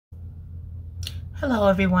Hello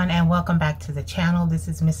everyone and welcome back to the channel. This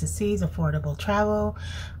is Mrs. C's Affordable Travel.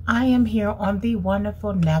 I am here on the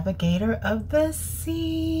wonderful Navigator of the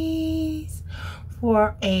Seas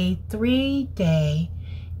for a 3-day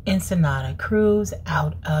Ensenada cruise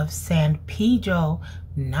out of San Pedro,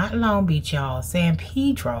 not Long Beach y'all, San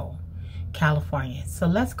Pedro, California. So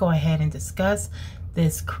let's go ahead and discuss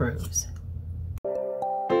this cruise.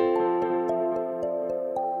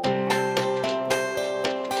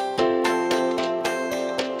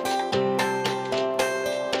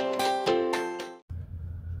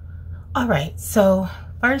 All right, so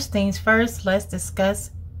first things first, let's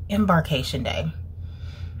discuss embarkation day.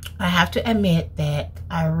 I have to admit that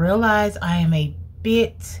I realize I am a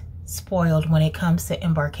bit spoiled when it comes to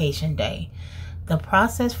embarkation day. The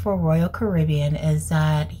process for Royal Caribbean is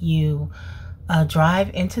that you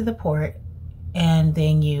drive into the port and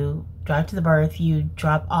then you drive to the berth, you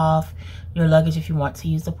drop off your luggage if you want to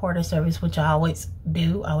use the porter service, which I always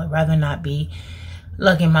do. I would rather not be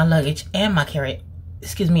lugging my luggage and my carry-on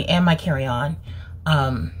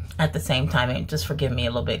at the same time. And just forgive me a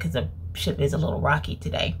little bit because the ship is a little rocky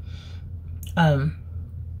today.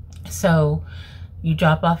 So you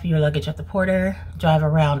drop off your luggage at the porter, drive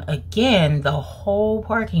around again the whole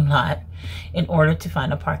parking lot in order to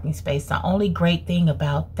find a parking space. The only great thing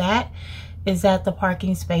about that is that the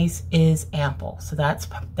parking space is ample, so that's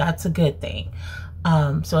a good thing.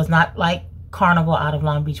 So it's not like Carnival out of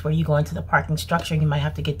Long Beach where you go into the parking structure. You might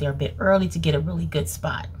have to get there a bit early to get a really good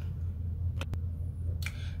spot.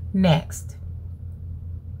 Next,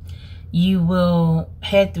 you will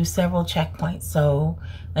head through several checkpoints. So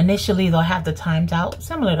initially they'll have the times out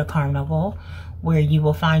similar to Carnival, where you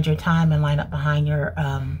will find your time and line up behind your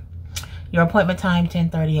appointment time,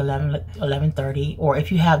 10:30, 11:30, or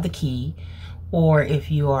if you have the key, or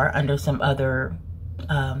if you are under some other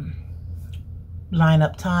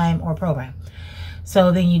lineup time or program.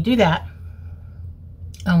 So then you do that,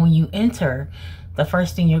 and when you enter, the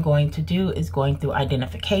first thing you're going to do is going through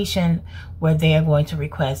identification, where they are going to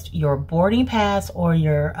request your boarding pass or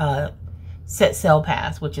your set sail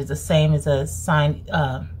pass, which is the same as a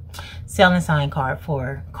sail and sign card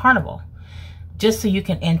for Carnival, just so you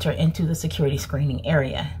can enter into the security screening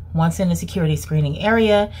area. Once in the security screening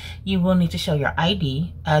area, you will need to show your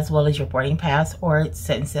ID as well as your boarding pass or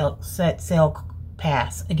set sail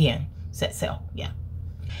pass. Again, set sail, yeah.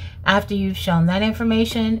 After you've shown that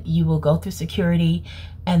information, you will go through security,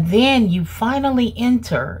 and then you finally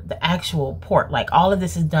enter the actual port. Like, all of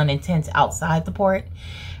this is done in tents outside the port.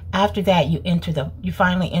 After that, you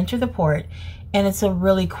finally enter the port, and it's a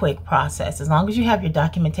really quick process. As long as you have your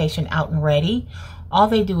documentation out and ready, all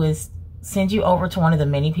they do is send you over to one of the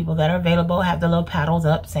many people that are available, have the little paddles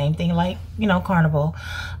up, same thing like, you know, Carnival.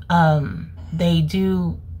 They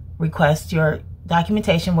do request your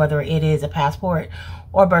documentation, whether it is a passport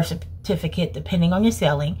or birth certificate, depending on your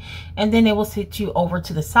sailing, and then they will sit you over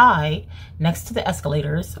to the side next to the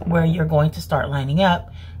escalators, where you're going to start lining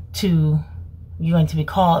up you're going to be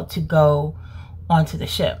called to go onto the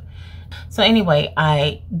ship. So anyway,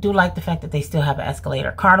 I do like the fact that they still have an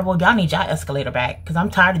escalator. Carnival, y'all need y'all escalator back, because I'm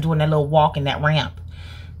tired of doing that little walk in that ramp.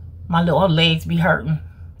 My little legs be hurting.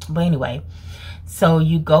 But anyway, so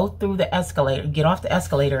you go through the escalator, get off the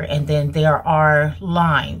escalator, and then there are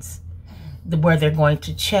lines where they're going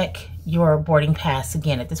to check your boarding pass.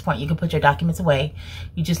 Again, at this point, you can put your documents away.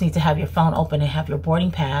 You just need to have your phone open and have your boarding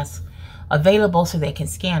pass available so they can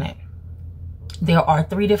scan it. There are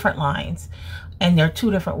 3 different lines, and there are 2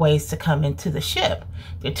 different ways to come into the ship.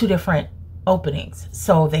 There are 2 different openings.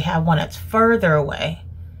 So they have one that's further away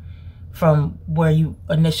from where you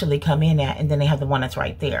initially come in at, and then they have the one that's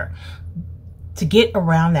right there. To get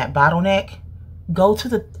around that bottleneck, go to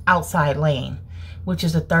the outside lane, which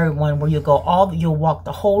is the 3rd one, where you'll walk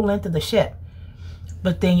the whole length of the ship,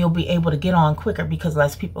 but then you'll be able to get on quicker because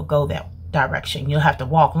less people go that direction. You'll have to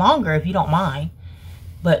walk longer if you don't mind,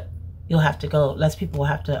 but less people will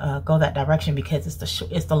have to go that direction because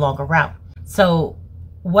it's the longer route. So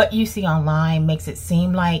what you see online makes it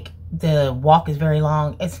seem like the walk is very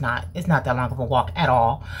long. It's not that long of a walk at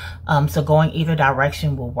all. So going either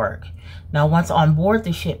direction will work. Now, once on board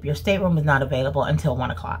the ship, your stateroom is not available until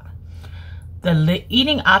 1 o'clock. The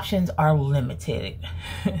eating options are limited.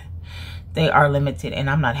 They are limited, and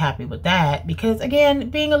I'm not happy with that because, again,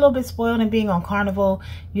 being a little bit spoiled and being on Carnival,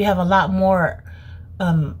 you have a lot more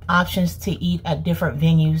options to eat at different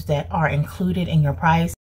venues that are included in your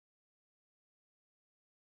price.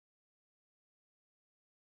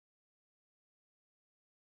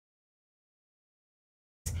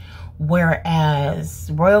 Whereas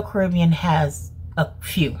Royal Caribbean has a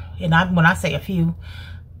few, and when I say a few,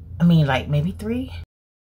 I mean like maybe 3.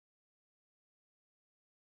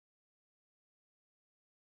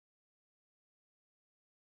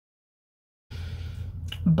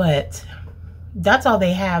 But that's all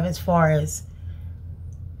they have as far as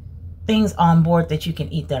things on board that you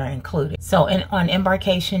can eat that are included. So on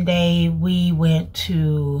embarkation day, we went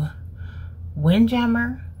to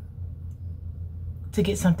Windjammer to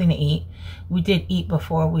get something to eat. We did eat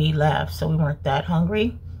before we left, so we weren't that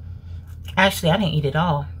hungry. Actually, I didn't eat at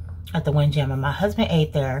all at the Windjammer. My husband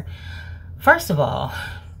ate there. First of all,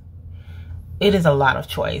 it is a lot of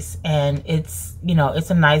choice, and it's, you know, it's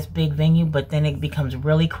a nice big venue, but then it becomes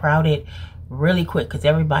really crowded really quick because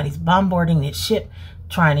everybody's bombarding this ship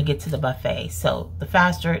trying to get to the buffet. So the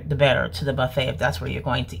faster the better to the buffet if that's where you're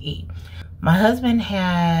going to eat. My husband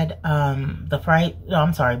had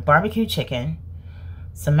barbecue chicken,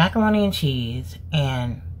 some macaroni and cheese,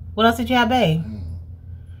 and what else did you have, babe?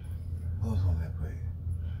 What was on that plate?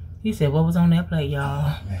 He said, what was on that plate,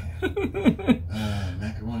 y'all? Oh,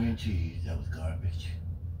 macaroni and cheese. That was garbage.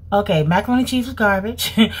 Okay, macaroni and cheese was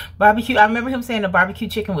garbage. Barbecue, I remember him saying the barbecue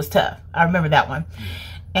chicken was tough. I remember that one. Yeah.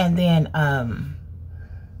 And then,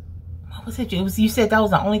 what was it? You said that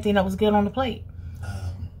was the only thing that was good on the plate.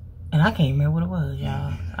 And I can't remember what it was,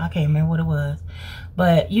 y'all. I can't remember what it was.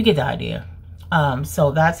 But you get the idea.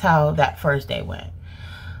 So that's how that first day went.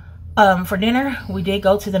 For dinner, we did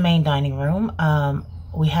go to the main dining room.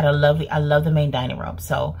 We had a lovely, I love the main dining room.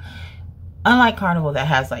 So unlike Carnival that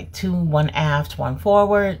has like two, one aft, one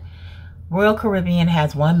forward, Royal Caribbean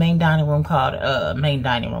has one main dining room called main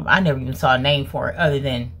dining room. I never even saw a name for it other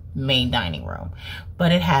than main dining room.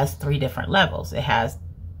 But it has 3 different levels. It has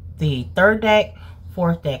the 3rd deck,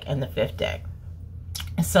 4th deck, and the 5th deck.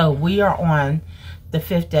 So we are on the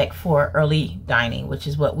 5th deck for early dining, which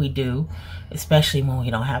is what we do, especially when we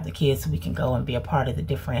don't have the kids, so we can go and be a part of the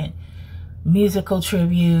different musical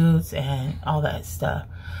tributes and all that stuff.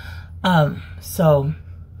 So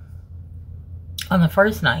on the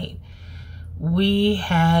first night, we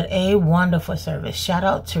had a wonderful service. Shout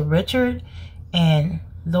out to Richard, and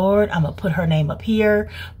Lord, I'm gonna put her name up here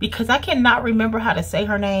because I cannot remember how to say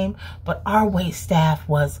her name, but our wait staff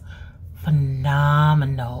was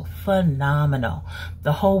phenomenal.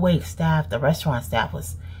 The whole wait staff, the restaurant staff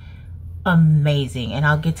was amazing, and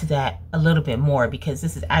I'll get to that a little bit more because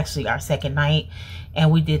this is actually our second night,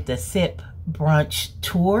 and we did the SIP brunch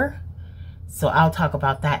tour, so I'll talk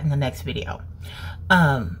about that in the next video.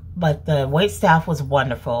 But the wait staff was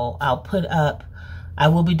wonderful. I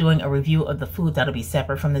will be doing a review of the food that'll be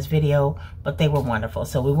separate from this video, but they were wonderful.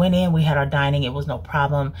 So we went in, we had our dining, it was no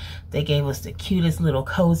problem. They gave us the cutest little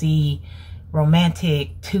cozy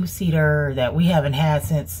romantic 2-seater that we haven't had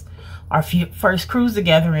since our first cruise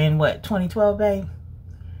together in what, 2012, babe?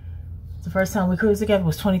 The first time we cruised together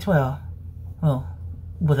was 2012. Well,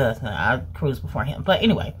 with us, I cruised before him, but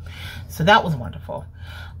anyway, so that was wonderful.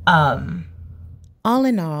 All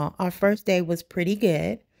in all, our first day was pretty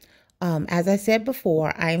good. As I said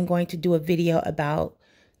before, I am going to do a video about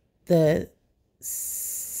the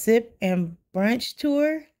SIP and brunch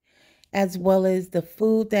tour, as well as the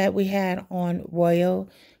food that we had on Royal,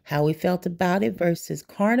 how we felt about it versus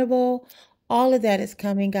Carnival. All of that is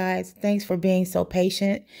coming, guys. Thanks for being so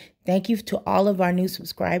patient. Thank you to all of our new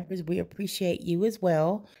subscribers. We appreciate you as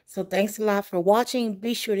well. So thanks a lot for watching.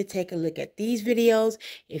 Be sure to take a look at these videos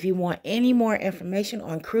if you want any more information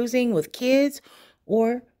on cruising with kids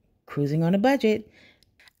or cruising on a budget.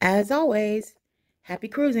 As always, happy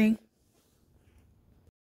cruising.